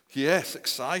Yes,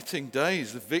 exciting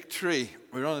days, the victory.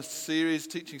 We're on a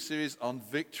teaching series on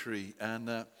victory, and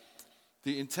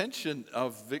the intention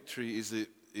of victory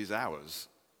is ours.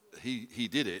 He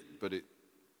did it, but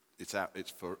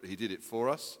he did it for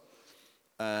us.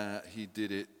 He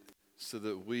did it so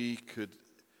that we could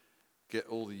get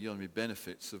all the yummy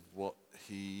benefits of what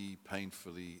he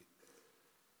painfully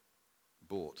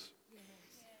bought. Yes.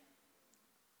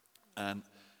 And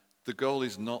the goal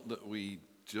is not that we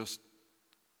just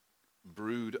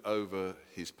brood over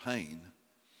his pain,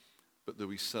 but that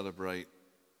we celebrate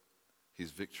his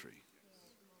victory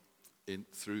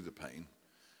through the pain.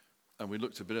 And we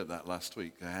looked a bit at that last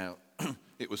week, how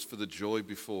it was for the joy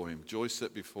before him, joy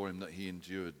set before him, that he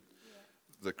endured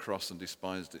the cross and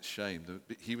despised its shame.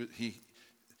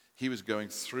 He was going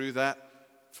through that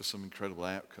for some incredible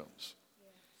outcomes.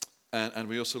 And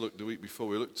we also looked the week before,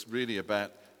 we looked really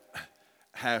about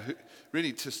how,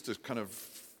 really just to kind of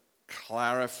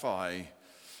clarify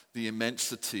the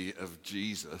immensity of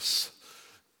Jesus,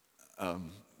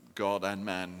 God and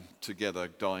man together,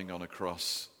 dying on a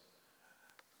cross,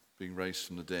 being raised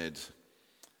from the dead.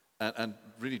 And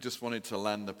really just wanted to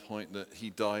land the point that he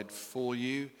died for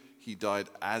you, he died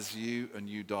as you, and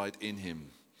you died in him.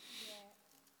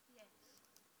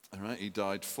 All right, he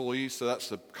died for you, so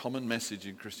that's a common message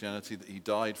in Christianity, that he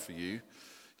died for you.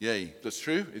 Yay, that's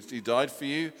true, he died for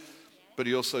you. But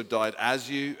he also died as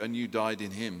you, and you died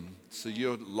in him. So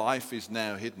your life is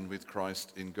now hidden with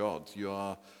Christ in God.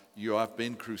 You have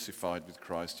been crucified with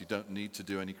Christ. You don't need to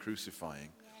do any crucifying.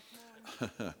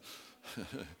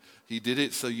 He did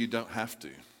it so you don't have to.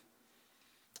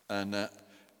 And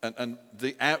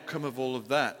the outcome of all of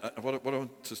that, what I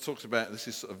want to talk about, this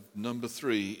is sort of number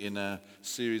 3 in our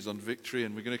series on victory,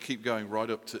 and we're going to keep going right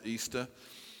up to Easter,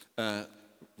 where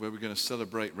we're going to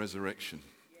celebrate resurrection.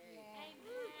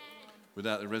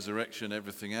 Without the resurrection,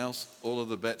 everything else, all of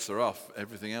the bets are off.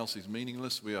 Everything else is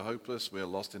meaningless. We are hopeless. We are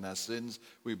lost in our sins.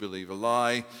 We believe a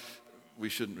lie. We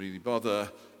shouldn't really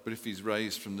bother. But if he's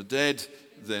raised from the dead,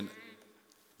 then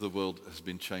the world has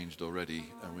been changed already,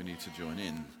 and we need to join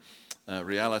in.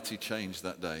 Reality changed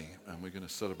that day, and we're going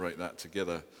to celebrate that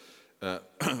together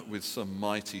with some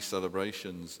mighty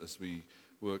celebrations as we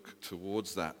work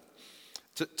towards that.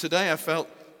 Today I felt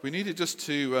we needed just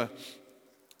to...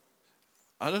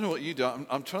 I don't know what you do.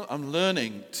 I'm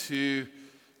learning to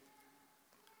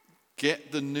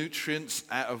get the nutrients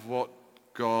out of what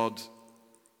God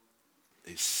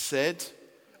has said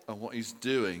and what he's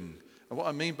doing. And what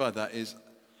I mean by that is,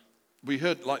 we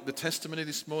heard like the testimony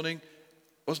this morning,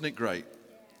 wasn't it great?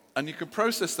 And you can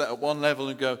process that at one level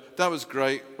and go, that was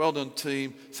great, well done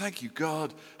team, thank you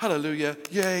God, hallelujah,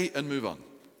 yay, and move on.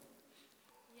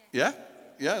 Yeah,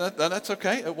 that's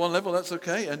okay. At one level, that's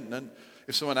okay. And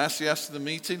if someone asks you after the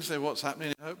meeting, say, what's happening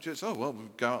in Hope Church? Oh, well, we'll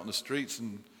go out on the streets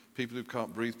and people who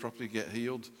can't breathe properly get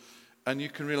healed. And you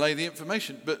can relay the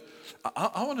information. But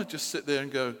I want to just sit there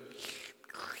and go,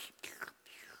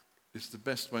 it's the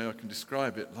best way I can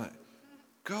describe it. Like,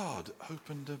 God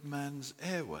opened a man's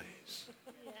airways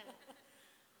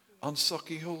on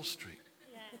Socky Hall Street.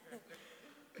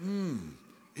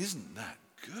 Isn't that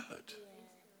good?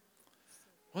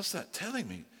 What's that telling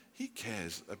me? He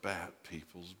cares about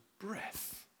people's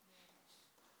breath.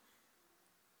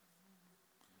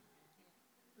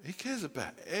 He cares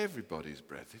about everybody's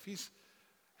breath. If he's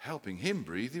helping him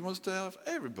breathe, he wants to have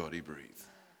everybody breathe.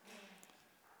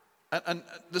 And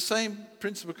the same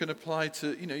principle can apply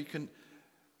to, you can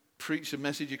preach a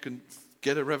message, you can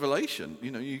get a revelation.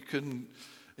 You can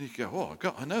go, oh,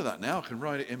 I know that now. I can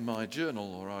write it in my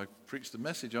journal, or I preached a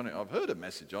message on it. I've heard a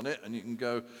message on it, and you can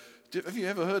go, have you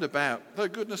ever heard about the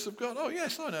goodness of God? Oh,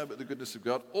 yes, I know about the goodness of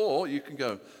God. Or you can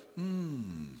go,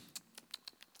 You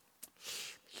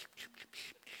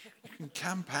can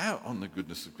camp out on the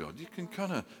goodness of God. You can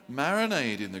kind of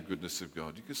marinate in the goodness of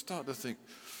God. You can start to think,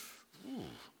 ooh,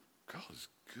 God's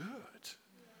good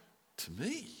to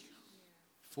me,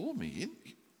 for me.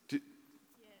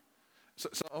 So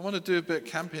I want to do a bit of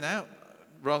camping out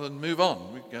rather than move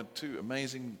on. We've got 2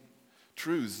 amazing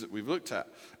truths that we've looked at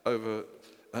over...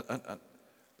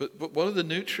 But what are the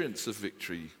nutrients of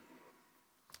victory?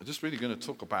 I'm just really going to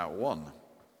talk about one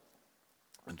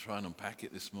and try and unpack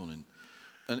it this morning.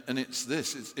 And it's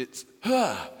this. It's if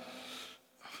I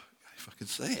can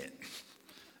say it.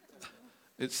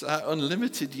 It's our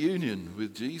unlimited union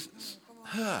with Jesus.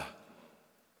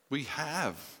 We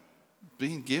have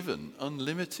been given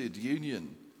unlimited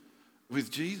union with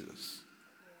Jesus.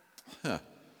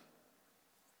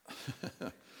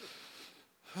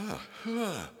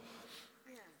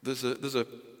 There's a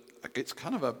it's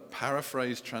kind of a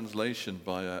paraphrased translation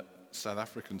by a South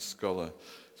African scholar.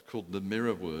 It's called the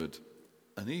mirror word.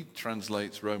 And he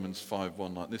translates Romans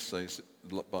 5:1 like this, says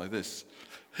by this.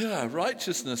 Yeah,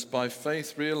 righteousness by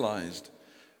faith realized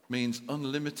means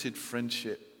unlimited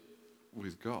friendship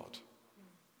with God.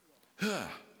 Yeah.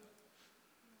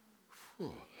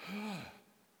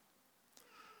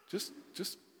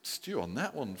 Just stew on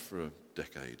that one for a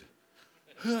decade.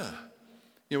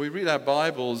 We read our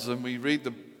Bibles and we read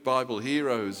the Bible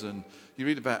heroes, and you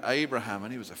read about Abraham,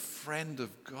 and he was a friend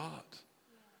of God.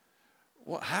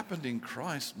 What happened in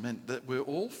Christ meant that we're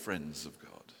all friends of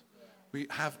God. We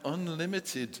have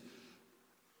unlimited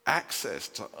access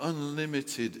to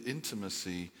unlimited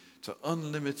intimacy, to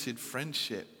unlimited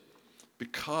friendship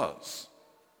because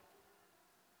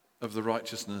of the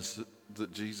righteousness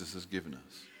that Jesus has given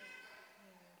us.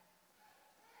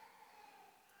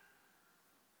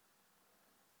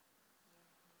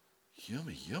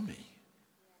 Yummy, yummy.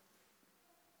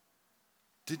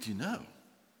 Did you know?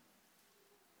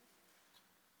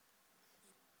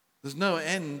 There's no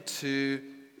end to...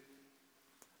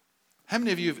 How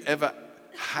many of you have ever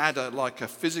had a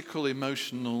physical,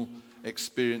 emotional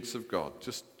experience of God?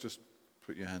 Just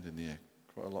put your hand in the air.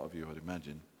 Quite a lot of you, I'd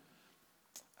imagine.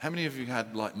 How many of you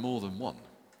had more than one?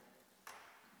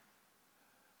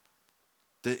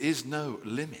 There is no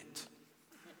limit.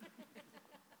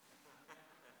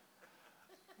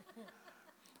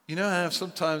 You know how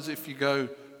sometimes if you go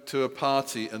to a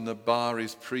party and the bar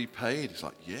is prepaid, it's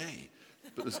like, yay.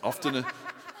 But there's often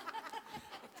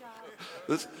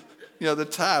the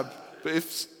tab. But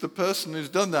if the person who's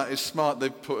done that is smart,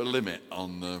 they've put a limit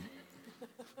on the...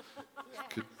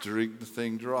 Could drink the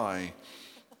thing dry.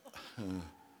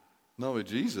 No, with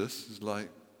Jesus, it's like,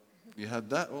 you had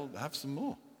that, well, have some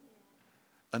more.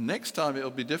 And next time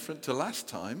it'll be different to last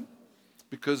time,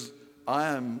 because I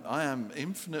am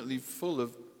infinitely full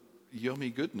of yummy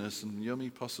goodness and yummy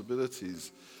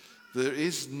possibilities. There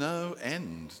is no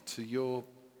end to your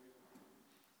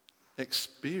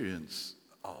experience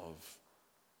of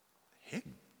Him.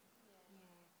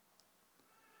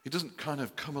 He doesn't kind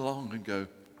of come along and go,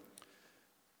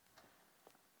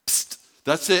 psst,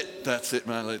 that's it,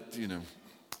 man.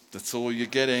 That's all you're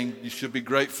getting. You should be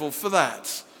grateful for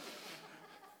that.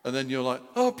 And then you're like,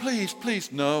 oh, please,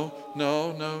 no.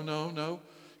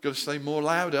 You've got to say more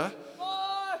louder.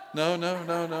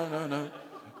 No.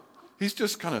 He's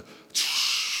just kind of...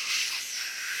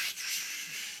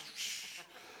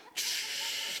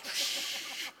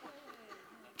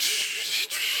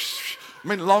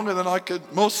 longer than I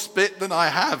could, more spit than I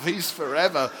have. He's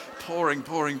forever pouring.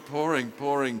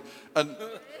 And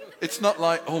it's not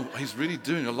like, oh, he's really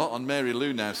doing a lot on Mary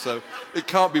Lou now, so it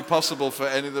can't be possible for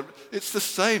any of the... It's the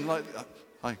same, like,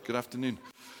 hi, good afternoon.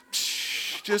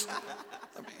 Just...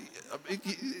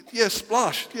 Yeah,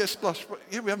 splosh.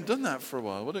 Yeah, we haven't done that for a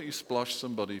while. Why don't you splosh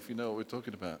somebody if you know what we're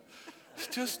talking about? There's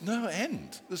just no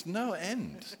end. There's no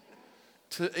end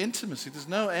to intimacy. There's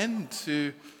no end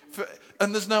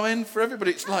and there's no end for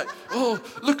everybody. It's like, oh,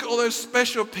 look at all those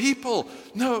special people.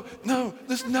 No,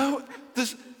 there's no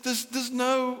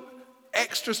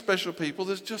extra special people.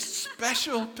 There's just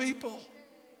special people.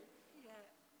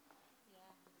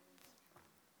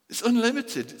 It's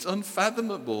unlimited. It's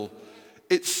unfathomable.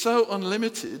 It's so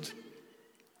unlimited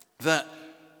that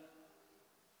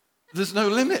there's no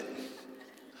limit.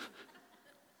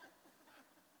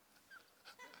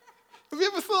 Have you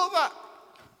ever thought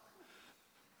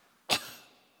that?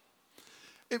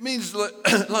 It means like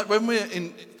when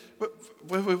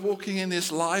we're walking in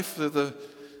this life for the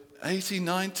 80,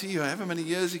 90, or however many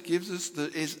years He gives us, there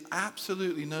is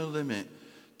absolutely no limit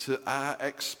to our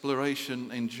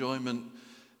exploration, enjoyment,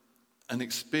 and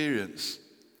experience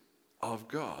of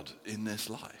God in this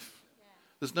life.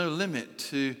 There's no limit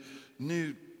to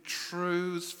new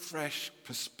truths, fresh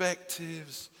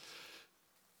perspectives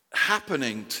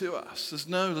happening to us. There's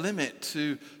no limit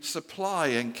to supply,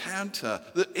 encounter.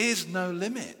 There is no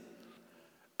limit.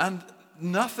 And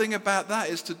nothing about that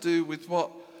is to do with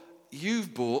what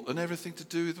you've bought and everything to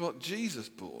do with what Jesus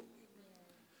bought.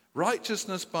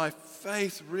 Righteousness by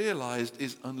faith realized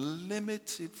is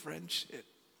unlimited friendship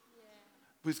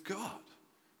with God.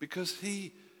 Because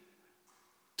He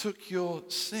took your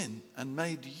sin and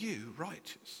made you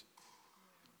righteous.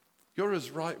 You're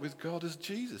as right with God as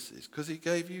Jesus is, because He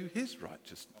gave you His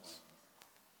righteousness.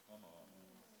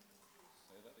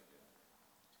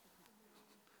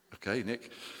 Okay,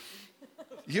 Nick.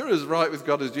 You're as right with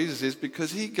God as Jesus is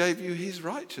because He gave you His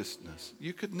righteousness.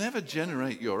 You could never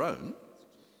generate your own.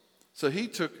 So He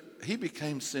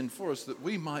became sin for us that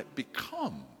we might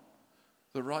become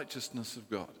the righteousness of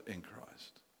God in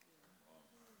Christ.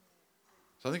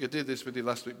 So I think I did this with you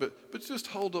last week, but just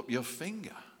hold up your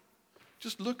finger.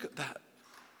 Just look at that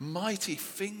mighty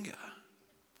finger.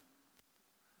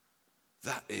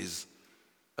 that is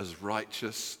as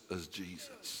righteous as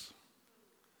Jesus.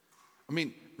 I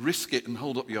mean, risk it and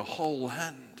hold up your whole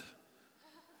hand.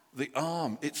 The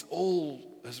arm, it's all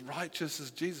as righteous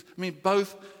as Jesus. I mean,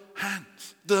 both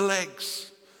hands, the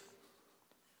legs.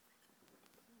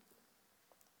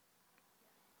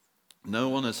 No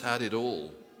one has had it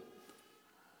all.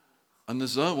 And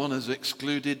there's no one is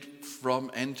excluded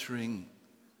from entering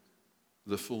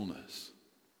the fullness.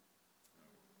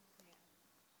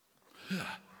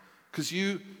 Because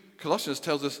Colossians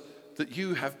tells us that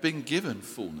you have been given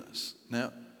fullness.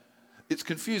 Now, it's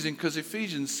confusing because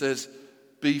Ephesians says,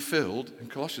 be filled, and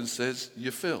Colossians says,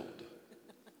 you're filled.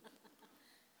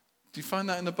 Do you find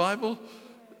that in the Bible?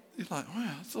 You're like,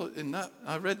 wow,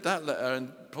 I read that letter,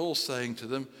 and Paul's saying to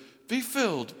them, be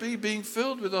filled, be being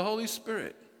filled with the Holy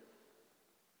Spirit.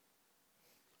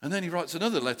 And then he writes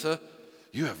another letter,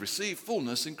 you have received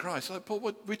fullness in Christ. Like, Paul,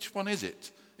 which one is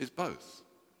it? It's both.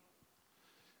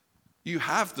 You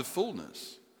have the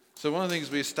fullness. So one of the things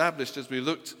we established as we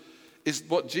looked is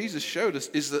what Jesus showed us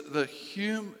is that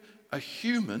a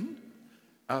human,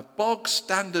 a bog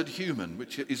standard human,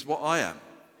 which is what I am,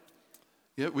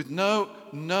 with no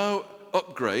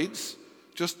upgrades,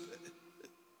 just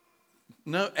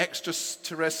no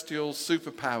extraterrestrial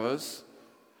superpowers,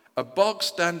 a bog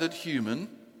standard human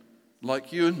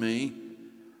like you and me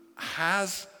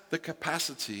has the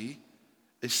capacity,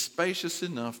 is spacious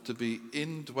enough to be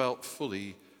indwelt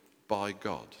fully by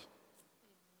God.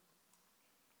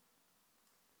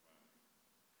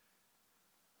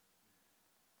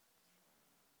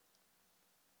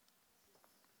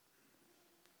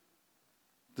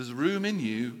 There's room in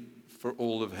you for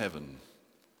all of heaven.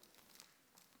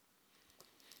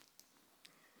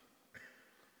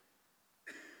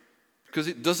 Because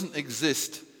it doesn't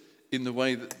exist in the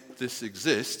way that this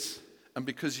exists, and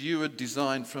because you were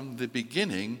designed from the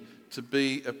beginning to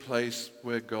be a place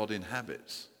where God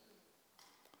inhabits.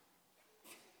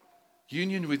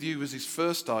 Union with you was his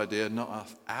first idea, not an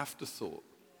afterthought.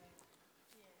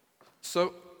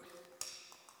 So,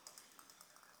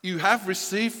 you have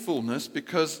received fullness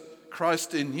because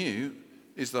Christ in you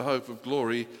is the hope of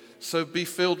glory, so be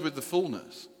filled with the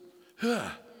fullness.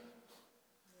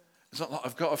 It's not like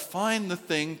I've got to find the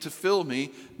thing to fill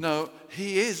me. No,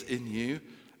 he is in you.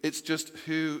 It's just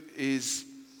who is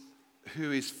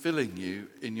filling you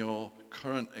in your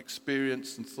current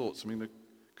experience and thoughts. I'm going to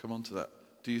come on to that.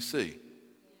 Do you see?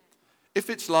 If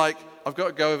it's like, I've got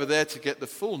to go over there to get the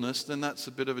fullness, then that's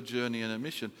a bit of a journey and a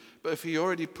mission. But if he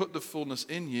already put the fullness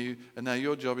in you, and now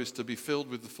your job is to be filled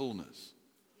with the fullness.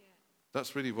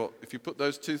 That's really what, if you put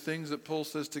those two things that Paul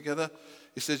says together,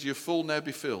 he says, you're full, now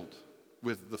be filled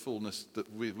with the fullness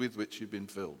with which you've been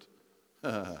filled.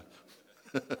 That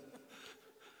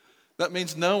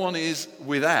means no one is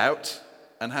without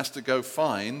and has to go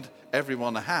find.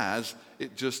 Everyone has.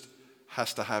 It just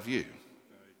has to have you.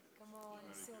 Come on,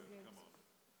 so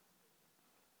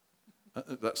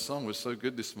good. That song was so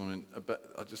good this morning.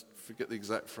 I just forget the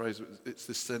exact phrase. It's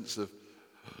this sense of,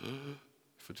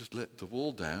 if I just let the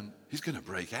wall down, he's going to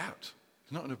break out.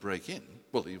 He's not going to break in.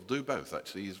 Well, he'll do both,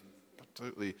 actually. He's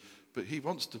totally... But he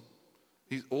wants to,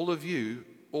 he's all of you,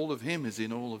 all of him is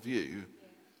in all of you.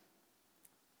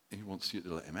 And he wants you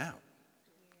to let him out.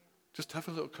 Just have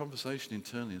a little conversation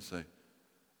internally and say,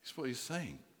 is what he's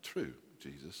saying true,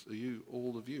 Jesus? Are you,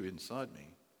 all of you, inside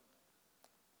me?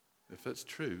 If that's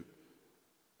true,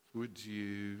 would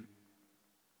you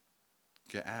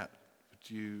get out? Would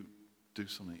you do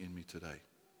something in me today?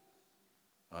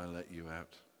 I let you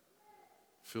out.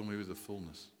 Fill me with the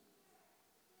fullness.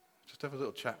 Just have a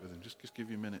little chat with him. Just give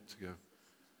you a minute to go.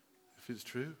 If it's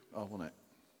true, I want it.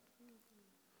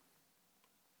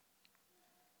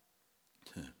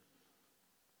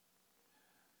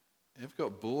 Ever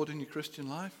got bored in your Christian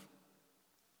life?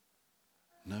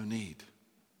 No need.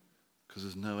 Because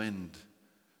there's no end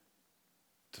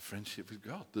to friendship with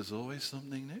God. There's always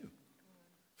something new.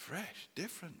 Fresh,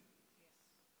 different.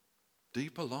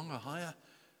 Deeper, longer, higher.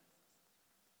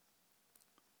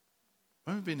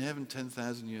 When we've been in heaven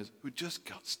 10,000 years, we just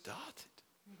got started.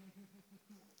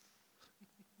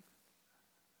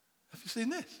 Have you seen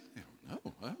this? No,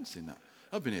 I haven't seen that.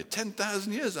 I've been here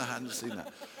 10,000 years, I hadn't seen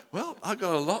that. Well, I've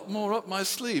got a lot more up my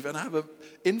sleeve, and I have an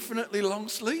infinitely long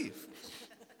sleeve.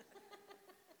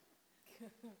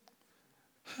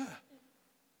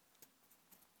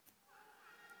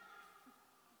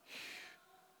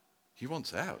 He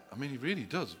wants out. I mean, he really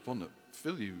does want to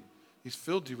fill you. He's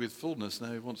filled you with fullness,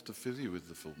 now he wants to fill you with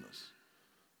the fullness.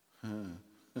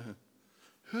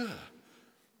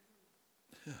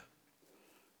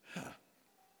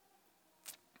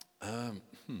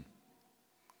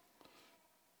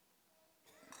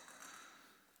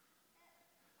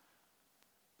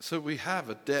 So we have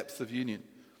a depth of union,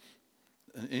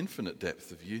 an infinite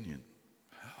depth of union.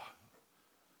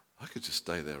 I could just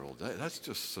stay there all day. That's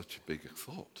just such a big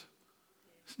thought.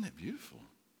 Isn't it beautiful?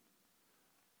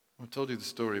 I told you the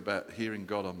story about hearing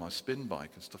God on my spin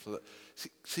bike and stuff like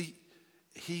that. See,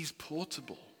 he's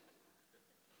portable.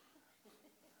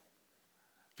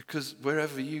 Because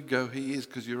wherever you go, he is,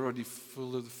 because you're already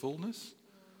full of the fullness.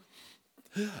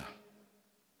 Yeah.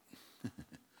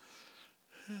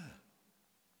 Yeah.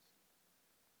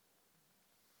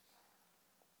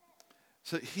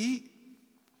 So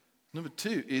number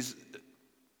two is,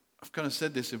 I've kind of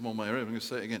said this in one way or another, I'm going to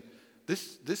say it again.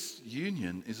 This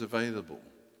union is available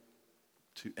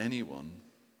to anyone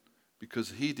because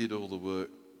he did all the work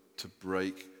to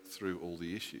break through all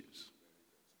the issues.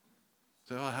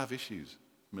 So I have issues.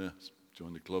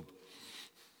 Join the club.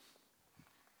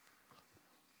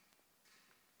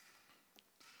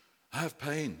 I have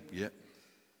pain. Yep.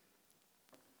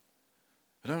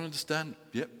 I don't understand.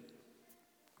 Yep.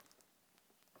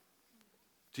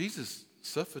 Jesus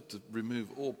suffered to remove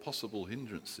all possible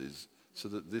hindrances so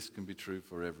that this can be true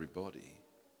for everybody.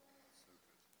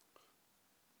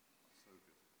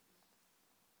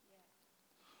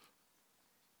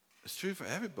 It's true for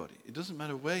everybody. It doesn't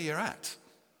matter where you're at.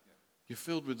 You're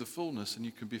filled with the fullness and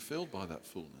you can be filled by that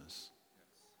fullness.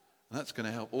 And that's going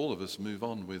to help all of us move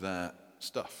on with our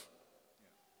stuff,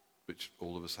 which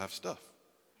all of us have stuff.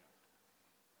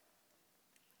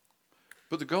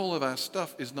 But the goal of our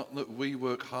stuff is not that we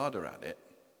work harder at it.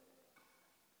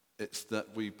 It's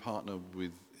that we partner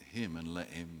with him and let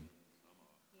him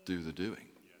do the doing.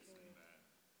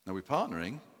 Now we're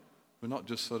partnering. We're not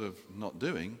just sort of not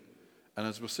doing. And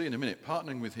as we'll see in a minute,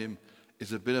 partnering with him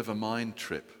is a bit of a mind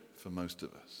trip for most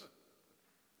of us.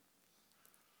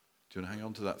 Do you want to hang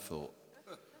on to that thought?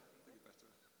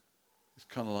 It's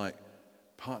kind of like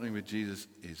partnering with Jesus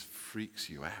freaks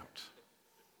you out,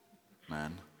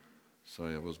 man.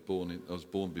 Sorry, I was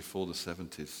born before the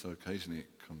 70s, so occasionally it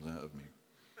comes out of me.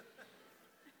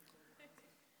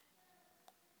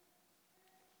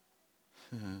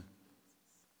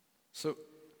 So,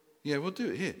 yeah, we'll do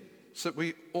it here. So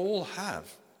we all have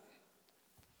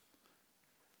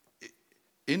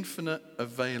infinite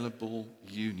available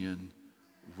union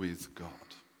with God.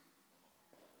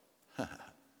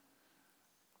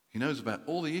 He knows about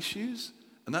all the issues,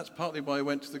 and that's partly why he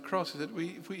went to the cross. He said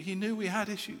he knew we had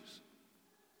issues.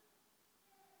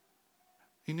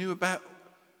 He knew about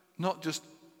not just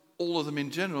all of them in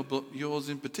general, but yours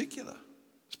in particular.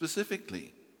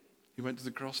 Specifically, he went to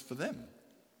the cross for them.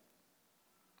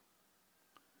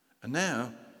 And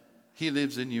now, he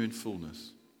lives in you in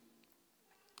fullness.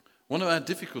 One of our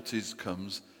difficulties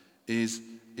is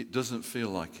it doesn't feel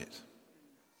like it.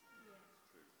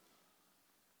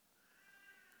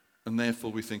 And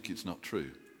therefore we think it's not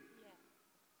true.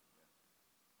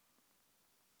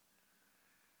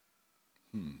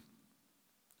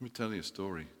 Let me tell you a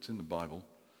story. It's in the Bible.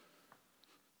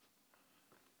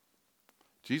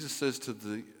 Jesus says to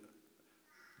the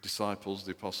disciples,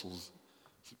 the apostles,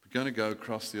 we're going to go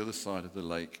across the other side of the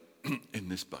lake in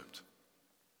this boat.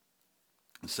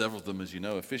 And several of them, as you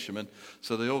know, are fishermen.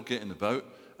 So they all get in the boat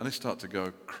and they start to go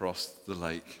across the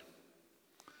lake.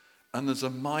 And there's a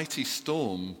mighty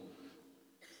storm,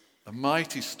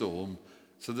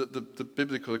 so that the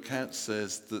biblical account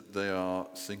says that they are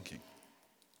sinking.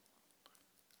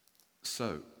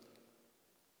 So,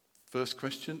 first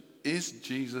question, is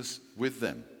Jesus with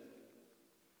them?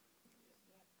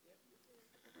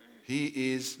 He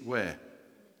is where?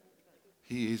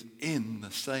 He is in the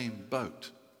same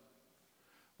boat.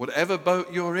 Whatever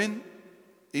boat you're in,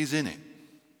 he's in it.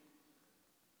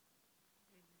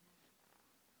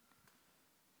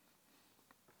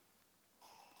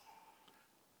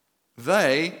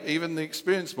 They, even the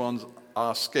experienced ones,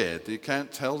 are scared. The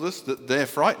account tells us that they're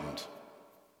frightened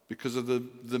because of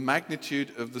the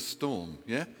magnitude of the storm.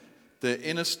 Yeah? They're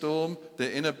in a storm,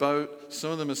 they're in a boat,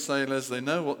 some of them are sailors, they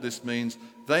know what this means.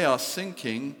 They are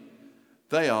sinking,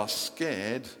 they are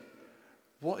scared.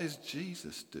 What is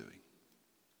Jesus doing?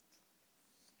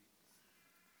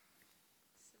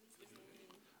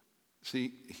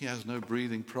 See, he has no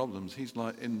breathing problems. He's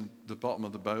like in the bottom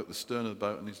of the boat, the stern of the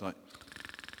boat, and he's like,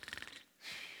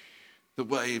 the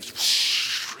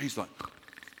waves, he's like.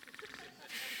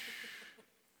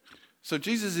 So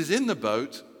Jesus is in the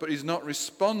boat, but he's not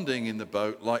responding in the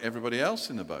boat like everybody else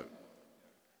in the boat.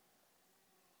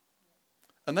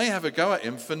 And they have a go at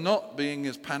him for not being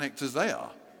as panicked as they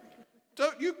are.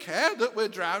 Don't you care that we're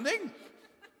drowning?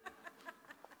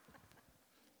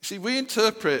 See, we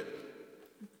interpret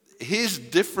his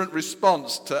different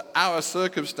response to our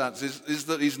circumstances is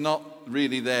that he's not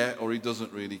really there or he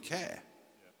doesn't really care.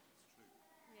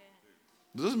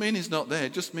 It doesn't mean he's not there.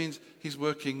 It just means he's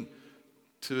working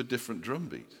to a different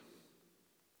drumbeat.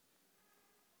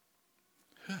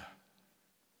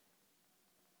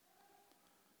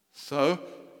 So,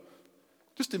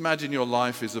 just imagine your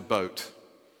life is a boat,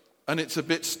 and it's a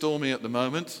bit stormy at the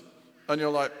moment, and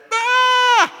you're like,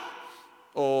 ah!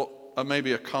 Or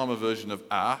maybe a calmer version of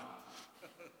ah.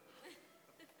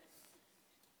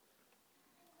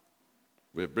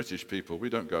 We're British people. We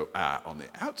don't go ah on the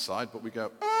outside, but we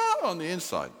go ah on the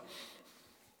inside.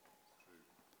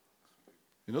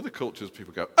 In other cultures,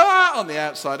 people go ah on the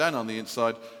outside and on the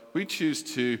inside. We choose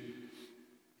to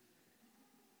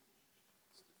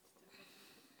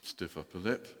stiff up a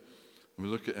lip. And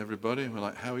we look at everybody and we're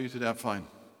like, how are you today? I'm fine.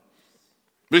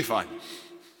 Really fine.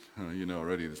 Oh, you know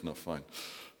already that's not fine.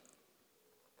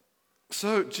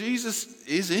 So Jesus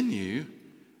is in you,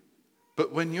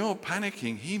 but when you're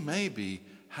panicking, he may be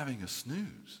having a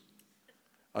snooze.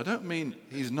 I don't mean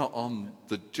he's not on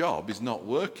the job, he's not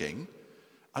working.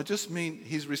 I just mean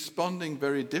he's responding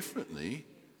very differently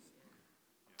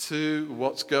to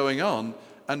what's going on.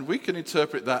 And we can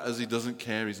interpret that as he doesn't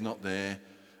care, he's not there,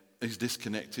 he's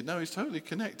disconnected. No, he's totally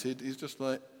connected. He's just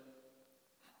like,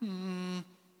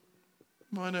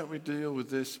 why don't we deal with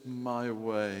this my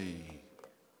way?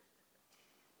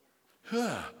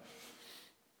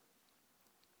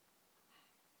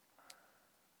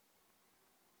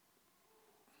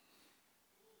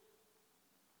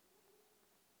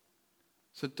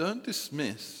 So don't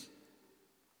dismiss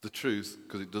the truth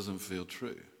because it doesn't feel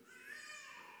true.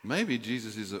 Maybe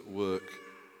Jesus is at work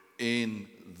in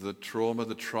the trauma,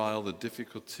 the trial, the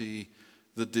difficulty,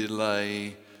 the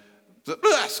delay, the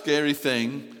scary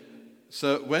thing.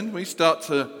 So when we start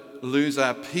to lose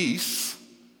our peace,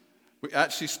 we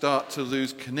actually start to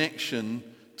lose connection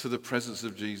to the presence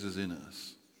of Jesus in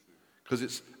us.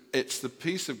 Because it's the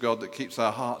peace of God that keeps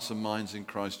our hearts and minds in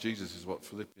Christ Jesus, is what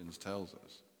Philippians tells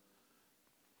us.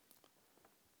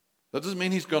 That doesn't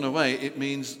mean he's gone away. It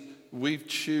means we've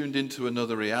tuned into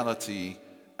another reality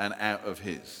and out of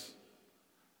his.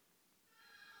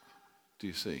 Do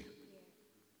you see?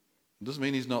 It doesn't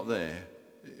mean he's not there.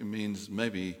 It means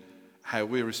maybe how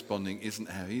we're responding isn't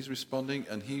how he's responding,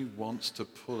 and he wants to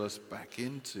pull us back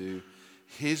into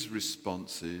his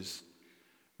responses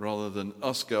rather than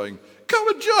us going, come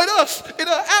and join us in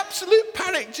an absolute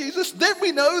panic, Jesus. Then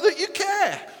we know that you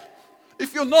care.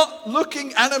 If you're not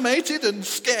looking animated and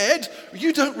scared,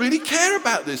 you don't really care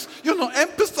about this. You're not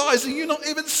empathizing. You're not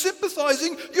even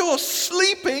sympathizing. You're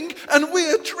sleeping and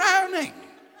we're drowning.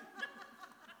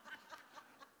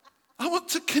 I want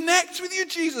to connect with you,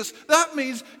 Jesus. That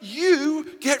means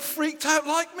you get freaked out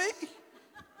like me.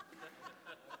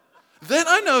 Then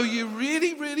I know you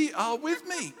really, really are with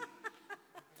me.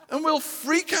 And we'll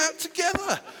freak out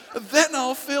together. And then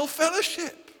I'll feel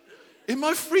fellowship in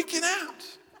my freaking out.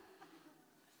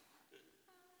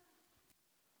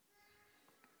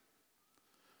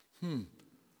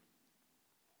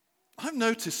 I've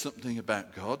noticed something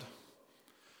about God.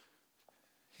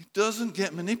 He doesn't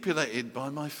get manipulated by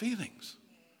my feelings.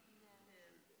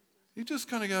 He just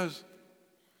kind of goes,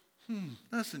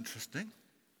 that's interesting.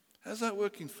 How's that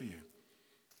working for you?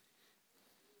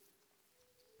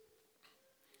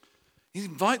 He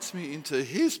invites me into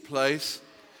his place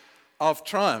of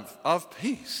triumph, of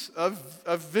peace, of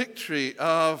victory,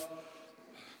 of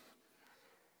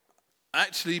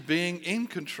actually being in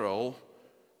control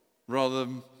rather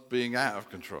than being out of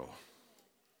control.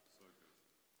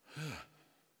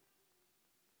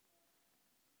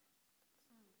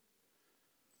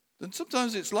 And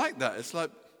sometimes it's like that. It's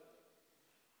like,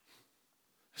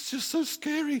 it's just so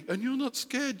scary, and you're not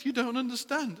scared. You don't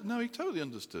understand. No, he totally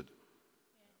understood.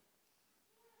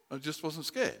 I just wasn't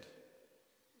scared.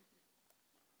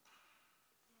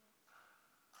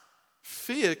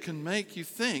 Fear can make you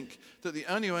think that the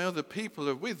only way other people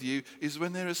are with you is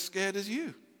when they're as scared as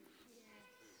you.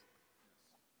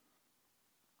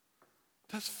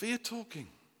 That's fear talking.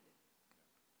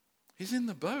 He's in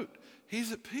the boat.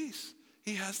 He's at peace.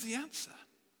 He has the answer.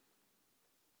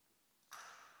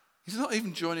 He's not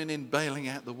even joining in bailing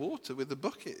out the water with the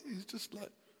bucket. He's just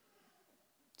like,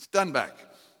 stand back.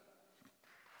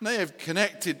 They have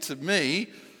connected to me.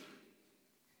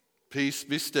 Peace,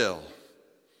 be still.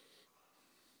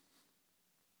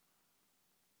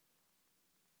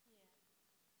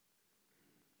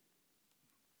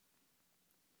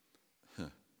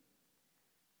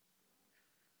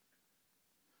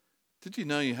 Did you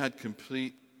know you had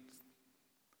complete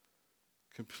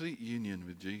union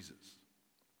with Jesus?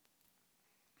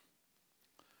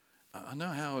 I know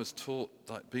how I was taught,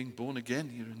 like being born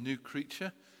again, you're a new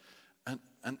creature.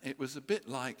 And it was a bit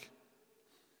like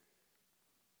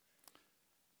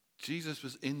Jesus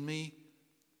was in me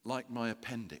like my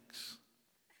appendix,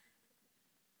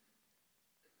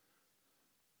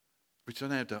 which I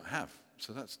now don't have.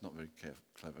 So that's not very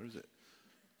clever, is it?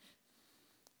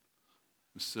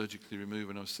 It was surgically removed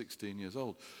when I was 16 years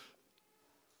old.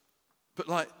 But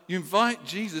like, you invite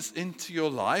Jesus into your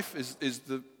life is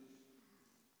the...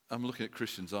 I'm looking at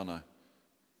Christians, aren't I?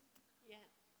 Yeah.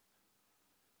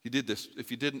 You did this.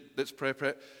 If you didn't, let's pray a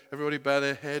prayer. Everybody bow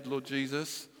their head, Lord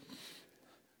Jesus.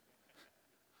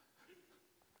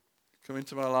 Come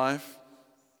into my life.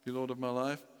 Be Lord of my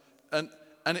life. And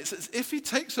it's as if he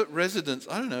takes up residence,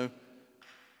 I don't know,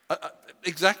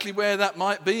 exactly where that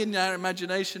might be in our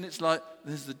imagination. It's like,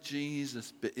 there's the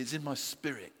Jesus bit. It's in my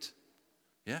spirit.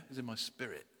 Yeah, it's in my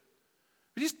spirit.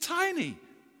 But he's tiny.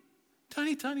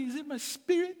 Tiny, tiny. He's in my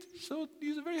spirit. So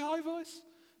use a very high voice.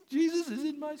 Jesus is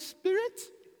in my spirit.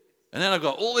 And then I've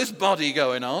got all this body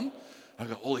going on. I've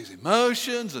got all these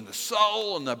emotions and the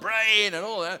soul and the brain and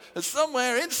all that. And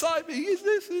somewhere inside me is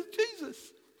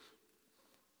Jesus.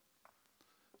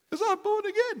 Because I'm born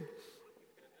again.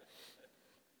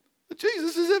 And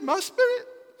Jesus is in my spirit.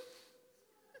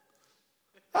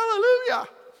 Hallelujah.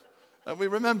 And we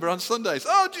remember on Sundays,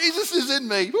 oh, Jesus is in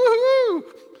me. Woohoo!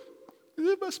 He's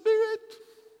in my spirit.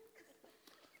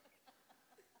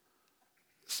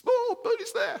 Small, but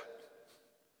he's there.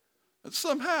 And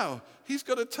somehow, he's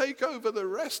got to take over the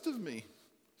rest of me.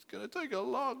 It's going to take a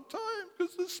long time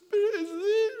because the Spirit is there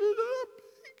and I'm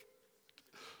big.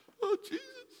 Oh, Jesus.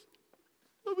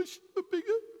 I wish you were bigger.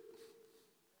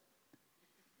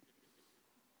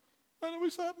 And I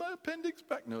wish I had my appendix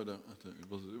back. No, I don't.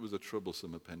 It was a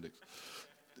troublesome appendix.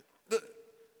 The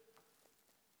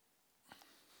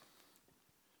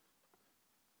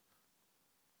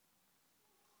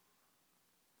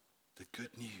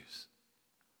good news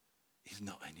is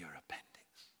not in your appendix.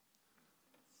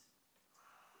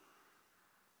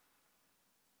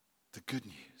 The good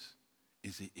news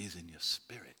is it is in your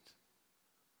spirit.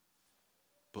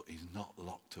 But he's not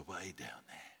locked away down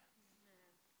there.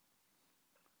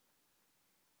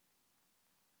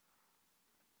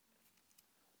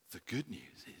 The good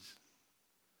news is,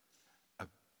 a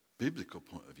biblical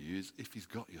point of view is, if he's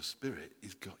got your spirit,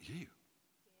 he's got you.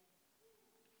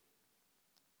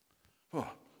 Oh,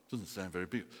 doesn't sound very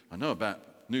big. I know about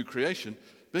new creation,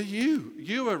 but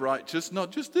you are righteous,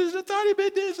 not just there's a tiny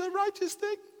bit, there's a righteous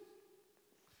thing.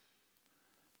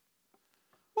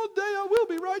 One day I will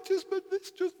be righteous, but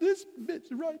it's just this bit's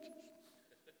righteous.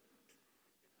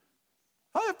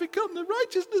 I have become the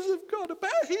righteousness of God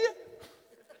about here.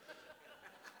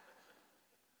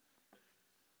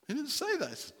 He didn't say that.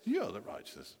 He said, you are the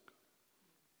righteousness of God.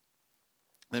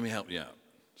 Let me help you out.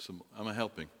 Am I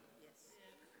helping?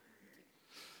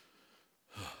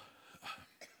 Yes.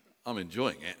 I'm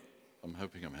enjoying it. I'm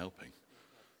hoping I'm helping. Do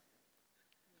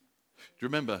you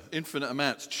remember? Infinite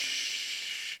amounts.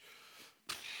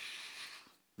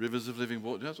 Rivers of living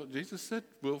water. That's what Jesus said.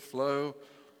 Will flow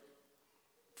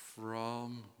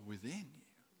from within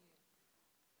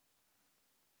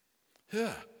you.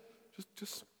 Yeah.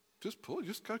 Just Paul,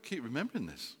 just got to keep remembering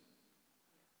this.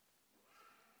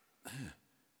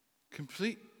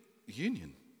 Complete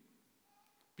union.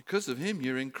 Because of him,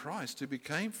 you're in Christ, who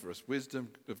became for us wisdom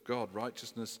of God,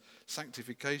 righteousness,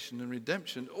 sanctification, and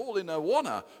redemption, all in a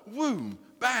wanna. Boom,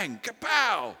 bang,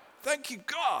 kapow. Thank you,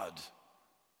 God.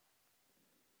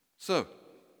 So,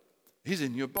 he's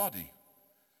in your body.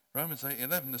 Romans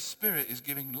 8:11, the Spirit is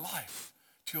giving life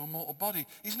to your mortal body.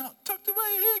 He's not tucked away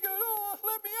here going, oh,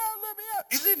 let me out, let me out.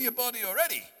 He's in your body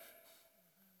already.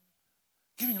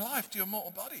 Giving life to your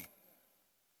mortal body.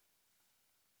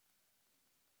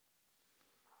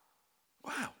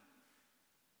 Wow.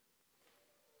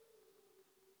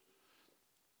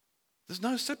 There's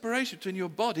no separation between your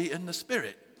body and the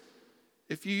Spirit.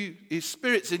 If his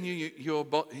Spirit's in you,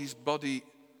 his body,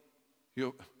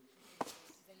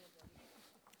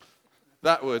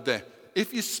 that word there.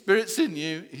 If your Spirit's in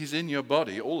you, he's in your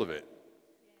body, all of it.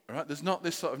 All right? There's not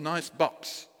this sort of nice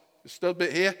box. There's still a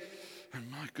bit here.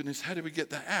 And my goodness, how do we get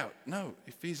that out? No,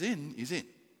 if he's in, he's in.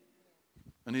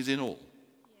 And he's in all.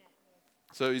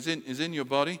 So he's in your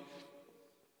body.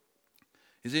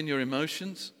 He's in your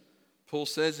emotions. Paul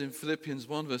says in Philippians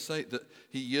 1 verse 8 that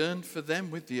he yearned for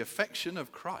them with the affection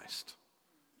of Christ.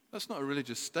 That's not a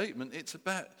religious statement. It's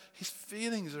about his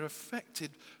feelings are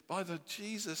affected by the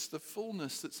Jesus, the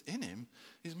fullness that's in him.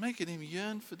 He's making him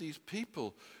yearn for these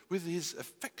people with his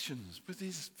affections, with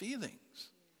his feelings.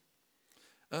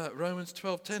 Romans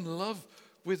 12:10, love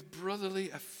with brotherly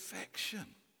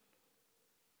affection.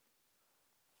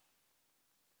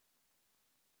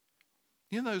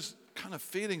 You know those kind of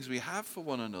feelings we have for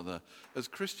one another as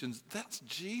Christians, that's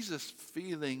Jesus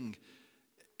feeling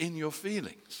in your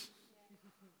feelings.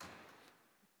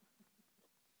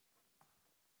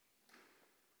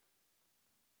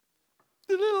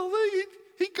 The little thing,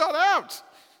 he got out.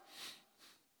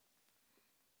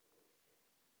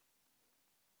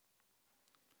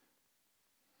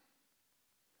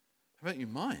 How about your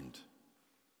mind?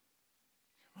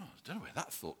 Oh, I don't know where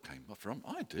that thought came from.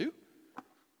 I do.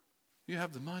 You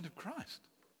have the mind of Christ.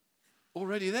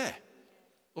 Already there.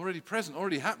 Already present,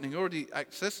 already happening, already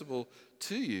accessible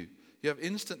to you. You have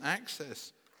instant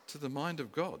access to the mind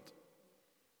of God.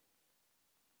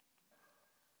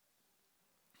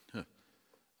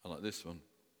 I like this one.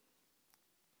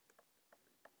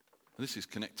 And this is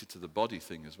connected to the body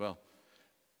thing as well.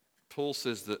 Paul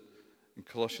says that in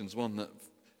Colossians 1 that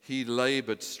he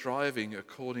labored striving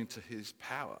according to his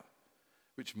power,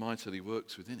 which mightily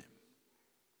works within him.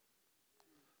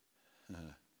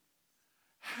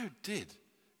 How did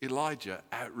Elijah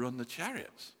outrun the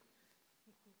chariots?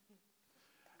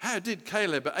 How did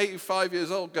Caleb at 85 years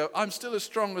old go, I'm still as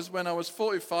strong as when I was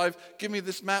 45, give me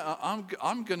this mountain,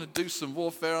 I'm going to do some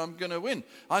warfare, I'm going to win.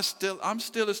 I'm still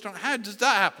as strong. How does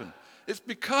that happen? It's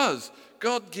because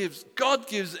God gives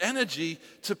energy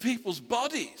to people's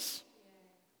bodies.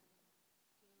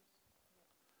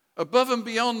 Above and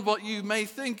beyond what you may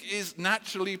think is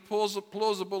naturally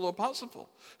plausible or possible.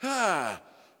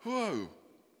 Whoa.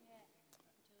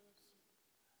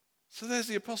 So there's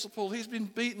the Apostle Paul. He's been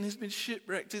beaten, he's been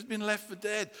shipwrecked, he's been left for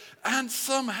dead. And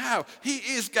somehow he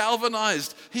is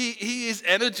galvanized. He is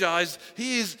energized.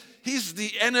 He's the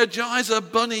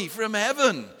Energizer Bunny from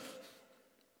heaven.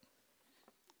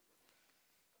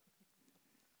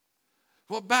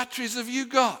 What batteries have you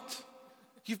got?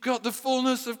 You've got the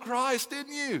fullness of Christ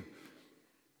in you.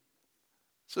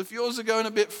 So if yours are going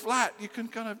a bit flat, you can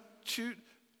kind of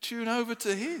tune over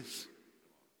to his.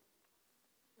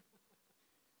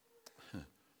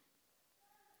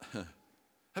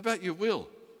 How about your will?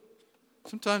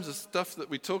 Sometimes the stuff that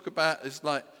we talk about is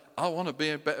like, I want to be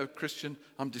a better Christian.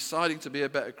 I'm deciding to be a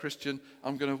better Christian.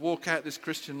 I'm going to walk out this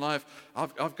Christian life.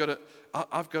 I've got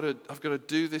to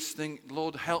do this thing.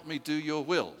 Lord, help me do your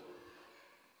will.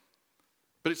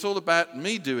 But it's all about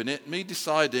me doing it, me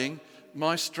deciding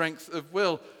my strength of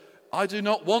will. I do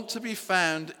not want to be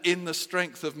found in the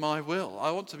strength of my will.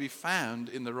 I want to be found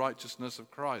in the righteousness of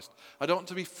Christ. I don't want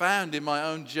to be found in my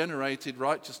own generated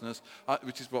righteousness,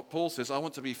 which is what Paul says. I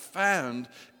want to be found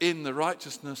in the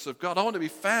righteousness of God. I want to be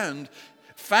found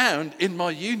in my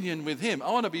union with him.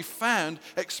 I want to be found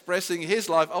expressing his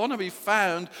life. I want to be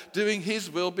found doing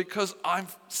his will because I'm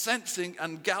sensing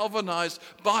and galvanized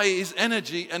by his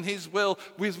energy and his will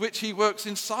with which he works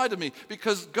inside of me,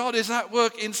 because God is at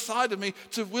work inside of me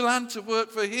to will and to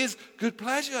work for his good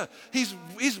pleasure. He's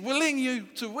willing you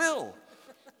to will.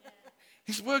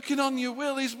 He's working on your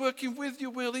will. He's working with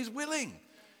your will. He's willing.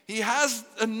 He has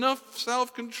enough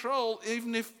self-control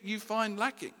even if you find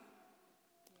lacking.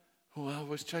 Oh, I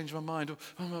always change my mind.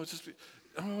 I'm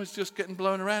always just getting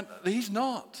blown around. He's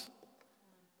not.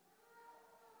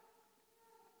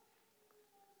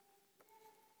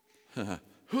 Go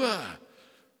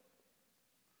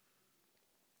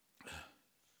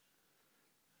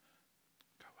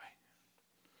away.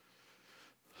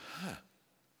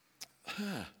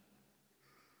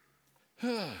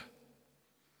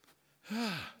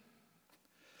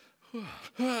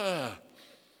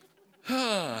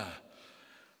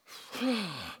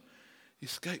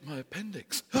 Escaped my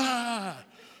appendix.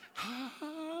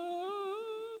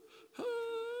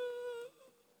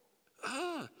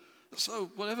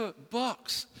 So whatever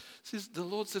box, the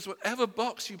Lord says, whatever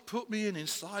box you put me in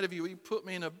inside of you, or you put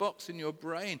me in a box in your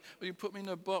brain, or you put me in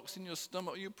a box in your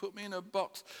stomach, or you put me in a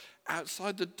box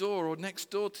outside the door or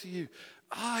next door to you,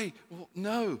 I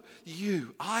know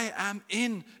you. I am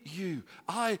in you.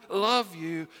 I love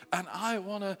you, and I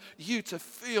want you to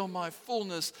feel my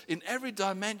fullness in every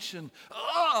dimension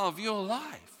of your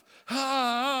life.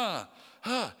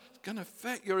 It's going to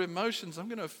affect your emotions. I'm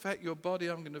going to affect your body.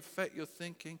 I'm going to affect your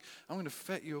thinking. I'm going to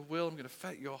affect your will. I'm going to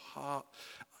affect your heart,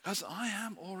 because I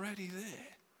am already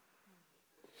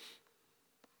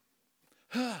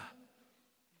there.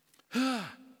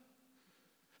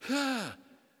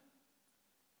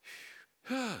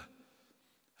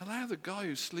 Allow the guy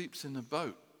who sleeps in the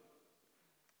boat,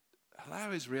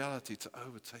 allow his reality to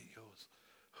overtake yours.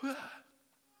 I'm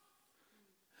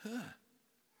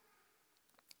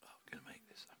going to make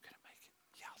this. I'm going to make it.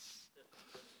 Yes.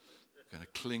 I'm going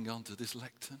to cling on to this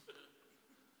lectern.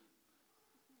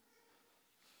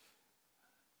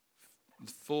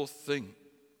 The fourth thing,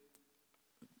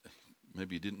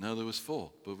 Maybe you didn't know there was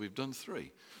 4, but we've done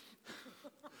 3.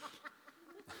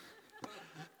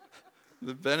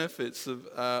 The benefits of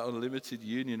our unlimited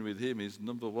union with him is,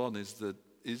 number 1, is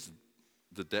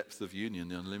the depth of union,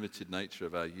 the unlimited nature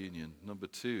of our union. Number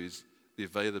 2 is the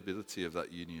availability of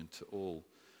that union to all.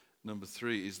 Number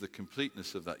 3 is the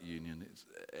completeness of that union.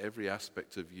 Every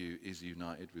aspect of you is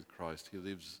united with Christ.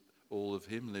 All of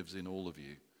him lives in all of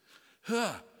you.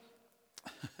 And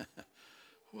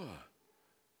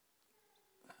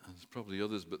there's probably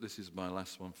others, but this is my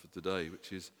last one for today,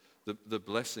 which is the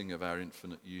blessing of our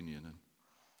infinite union and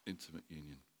intimate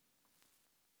union.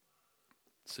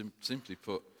 Simply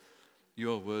put,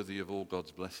 you are worthy of all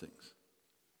God's blessings.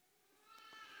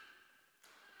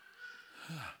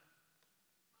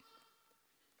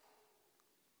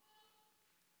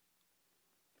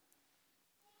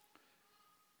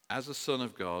 As a son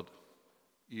of God,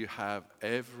 you have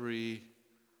every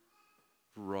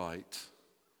right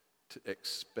to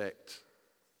expect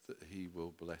that he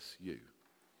will bless you.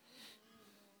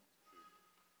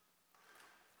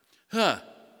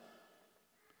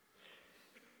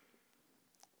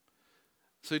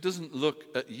 So he doesn't look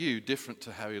at you different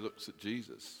to how he looks at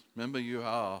Jesus. Remember, you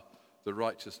are the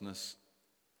righteousness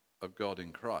of God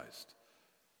in Christ.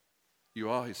 You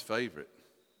are his favorite.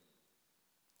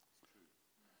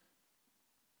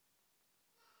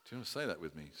 Do you want to say that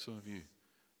with me? Some of you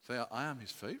say, I am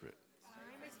his favorite.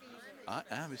 I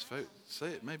am his favorite. Say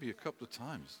it maybe a couple of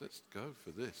times. Let's go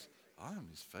for this. I am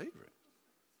his favorite.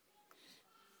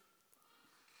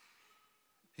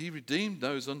 He redeemed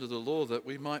those under the law that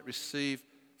we might receive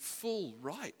full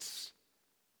rights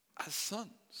as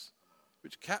sons,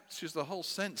 which captures the whole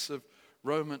sense of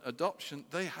Roman adoption.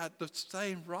 They had the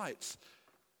same rights.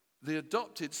 The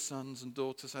adopted sons and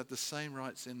daughters had the same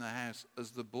rights in the house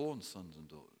as the born sons and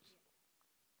daughters.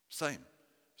 Same.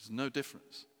 There's no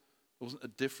difference. It wasn't a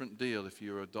different deal if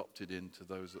you were adopted into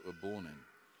those that were born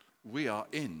in. We are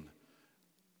in.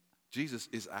 Jesus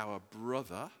is our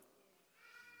brother.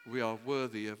 We are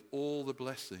worthy of all the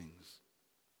blessings.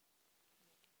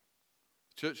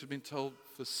 The church has been told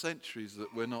for centuries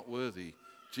that we're not worthy.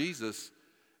 Jesus,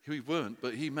 we weren't,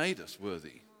 but he made us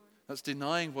worthy. That's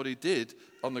denying what he did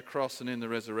on the cross and in the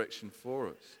resurrection for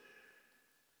us.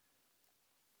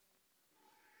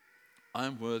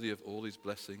 I'm worthy of all his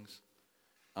blessings.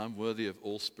 I'm worthy of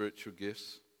all spiritual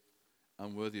gifts.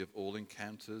 I'm worthy of all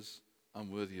encounters.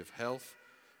 I'm worthy of health.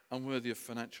 I'm worthy of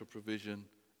financial provision.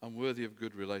 I'm worthy of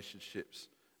good relationships.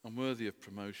 I'm worthy of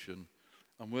promotion.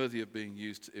 I'm worthy of being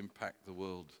used to impact the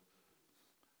world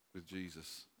with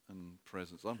Jesus and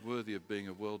presence. I'm worthy of being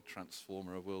a world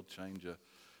transformer, a world changer.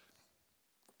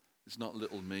 It's not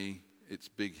little me, it's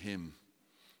big him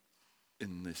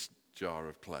in this jar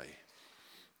of clay.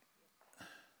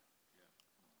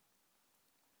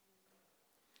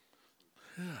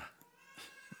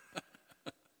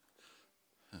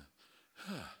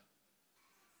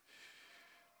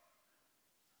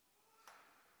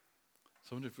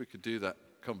 So I wonder if we could do that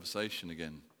conversation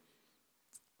again.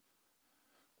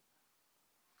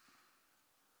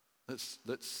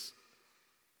 Let's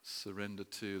surrender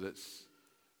to, let's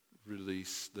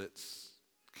release, let's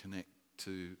connect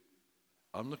to.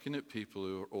 I'm looking at people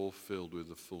who are all filled with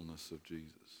the fullness of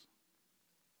Jesus.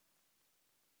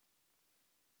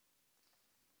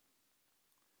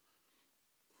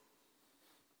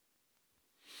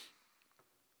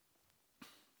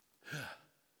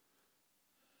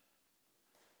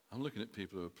 I'm looking at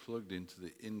people who are plugged into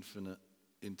the infinite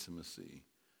intimacy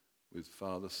with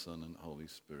Father, Son, and Holy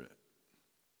Spirit.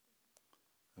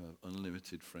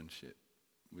 Unlimited friendship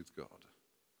with God.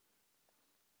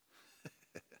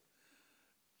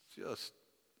 Just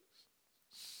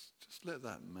let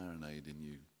that marinate in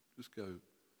you. Just go,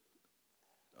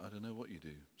 I don't know what you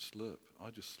do. Slurp. I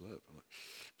just slurp. I'm like,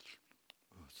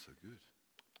 oh, it's so good.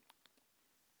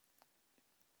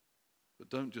 But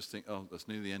don't just think, oh, that's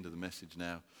near the end of the message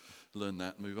now. Learn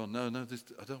that, move on. No, I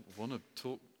don't want to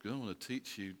talk. I don't want to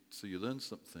teach you so you learn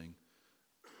something.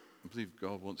 I believe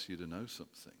God wants you to know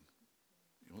something.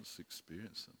 He wants to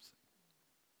experience something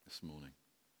this morning.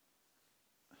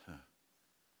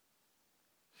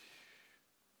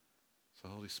 So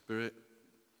Holy Spirit,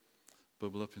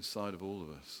 bubble up inside of all of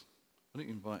us. Why don't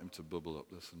you invite him to bubble up?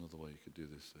 That's another way you could do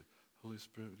this. So, Holy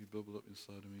Spirit, would you bubble up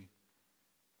inside of me?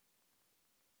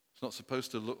 It's not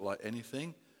supposed to look like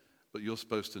anything, but you're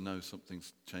supposed to know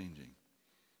something's changing.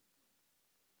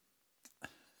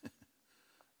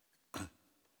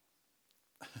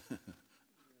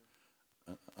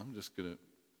 I'm just going to,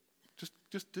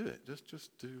 just do it.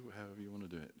 Just do however you want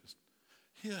to do it.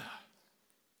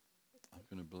 I'm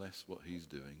going to bless what he's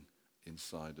doing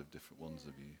inside of different ones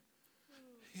of you.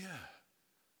 Yeah.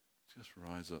 Just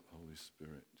rise up, Holy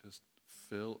Spirit. Just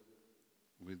fill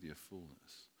with your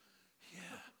fullness.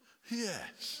 Yeah.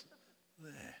 Yes.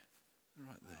 There.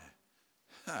 Right there.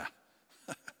 Ha.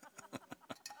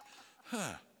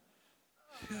 Ha.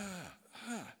 Yeah.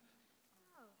 Ha.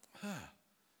 Ha.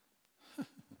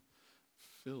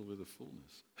 Fill with the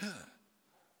fullness. Ha.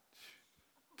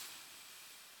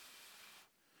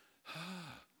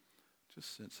 Ha.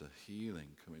 Just sense a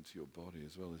healing coming to your body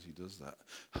as well as he does that.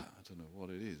 I don't know what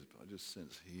it is, but I just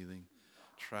sense healing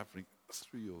traveling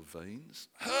through your veins.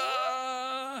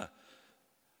 Ha!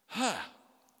 Ha!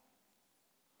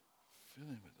 Fill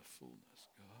him with the fullness,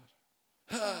 God.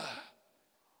 Ha!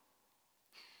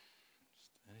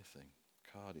 Just anything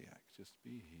cardiac, just be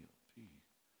healed, be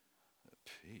at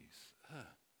peace. Ha!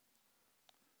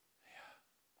 Yeah.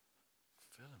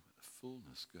 Fill him with the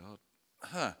fullness, God.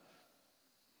 Ha!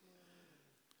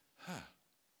 Ha!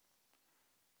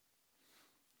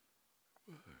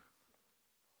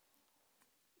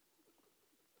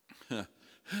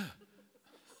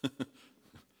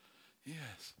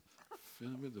 Yes,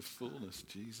 fill with the fullness,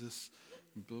 Jesus,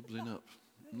 bubbling up,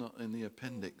 not in the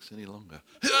appendix any longer.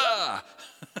 Ha!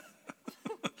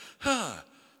 Ha!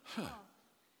 Ha!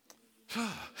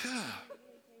 Ha!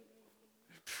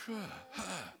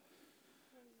 Ha!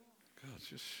 God,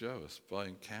 just show us by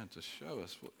encounter, show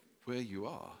us where you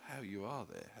are, how you are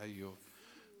there, how you're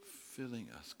filling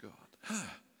us, God.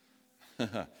 Ha!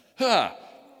 Ha! Ha!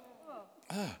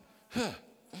 Ha! Ha!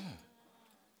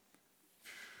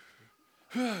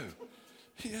 Whoa.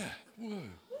 Yeah. Whoa.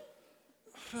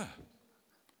 Huh.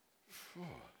 Whoa.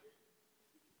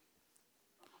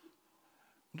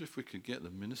 Wonder if we could get the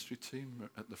ministry team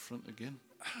at the front again.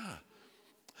 Ah.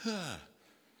 Ah.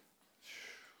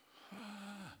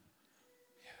 Ah.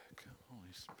 Yeah, come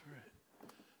Holy Spirit.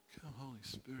 Come Holy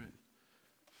Spirit.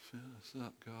 Fill us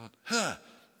up, God. Ha.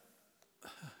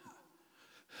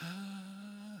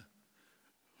 Ah.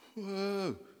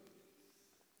 Whoa.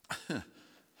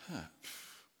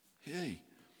 Hey.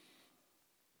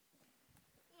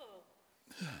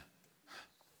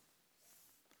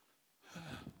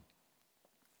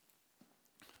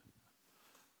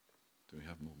 Do we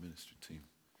have more ministry team?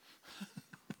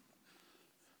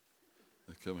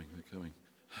 They're coming.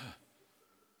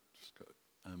 Just got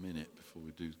a minute before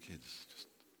we do kids. Just.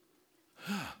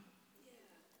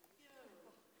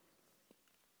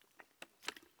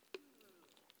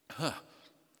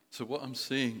 So what I'm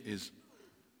seeing is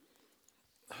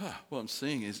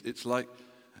it's like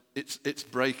it's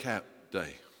breakout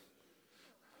day.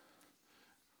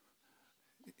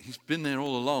 He's been there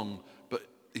all along, but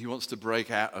he wants to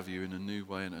break out of you in a new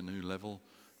way and a new level.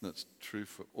 That's true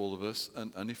for all of us.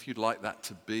 And if you'd like that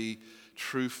to be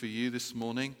true for you this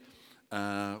morning,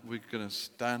 we're going to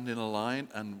stand in a line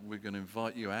and we're going to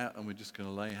invite you out and we're just going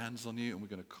to lay hands on you and we're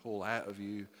going to call out of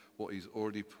you what he's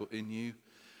already put in you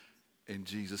in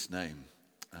Jesus' name.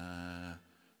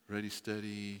 Ready,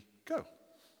 steady, go.